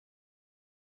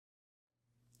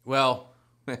Well,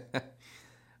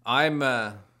 I'm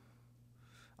uh,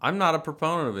 I'm not a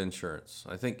proponent of insurance.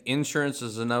 I think insurance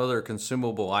is another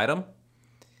consumable item.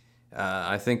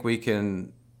 I think we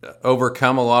can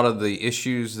overcome a lot of the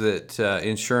issues that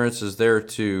insurance is there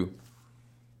to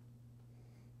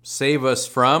save us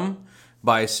from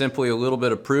by simply a little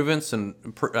bit of prudence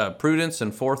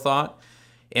and forethought.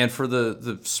 And for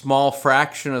the small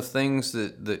fraction of things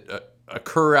that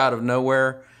occur out of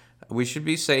nowhere, we should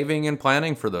be saving and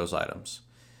planning for those items.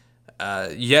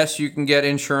 Yes, you can get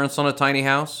insurance on a tiny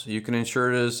house. You can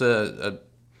insure it as an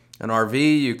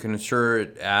RV. You can insure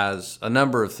it as a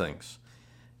number of things.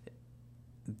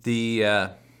 The uh,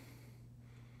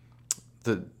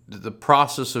 the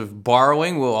process of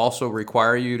borrowing will also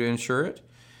require you to insure it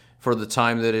for the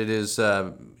time that it is.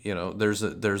 There's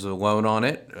a loan on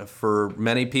it. For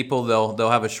many people, they'll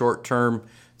have a short term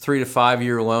 3 to 5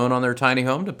 year loan on their tiny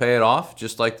home to pay it off,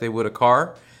 just like they would a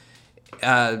car.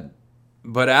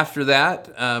 But after that,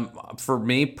 for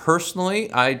me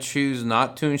personally, I choose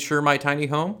not to insure my tiny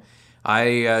home.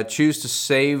 I choose to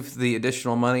save the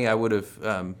additional money I would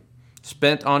have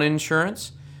spent on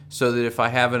insurance so that if I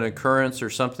have an occurrence or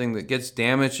something that gets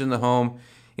damaged in the home,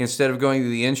 instead of going to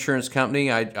the insurance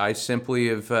company, I simply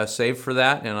have saved for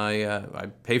that and I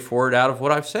pay for it out of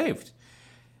what I've saved.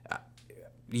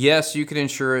 Yes, you can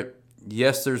insure it.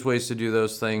 Yes, there's ways to do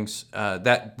those things.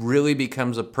 That really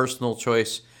becomes a personal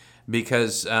choice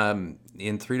because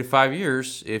in 3 to 5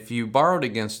 years, if you borrowed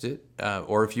against it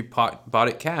or if you bought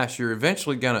it cash, you're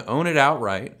eventually going to own it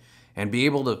outright and be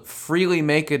able to freely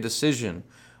make a decision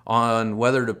on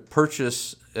whether to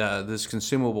purchase this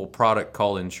consumable product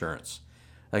called insurance.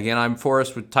 Again, I'm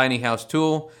Forrest with Tiny House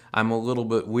Tool. I'm a little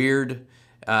bit weird,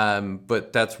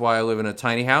 but that's why I live in a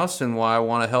tiny house and why I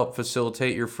want to help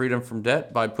facilitate your freedom from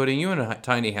debt by putting you in a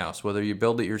tiny house, whether you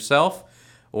build it yourself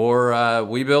or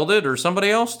we build it or somebody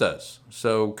else does.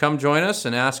 So come join us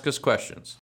and ask us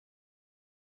questions.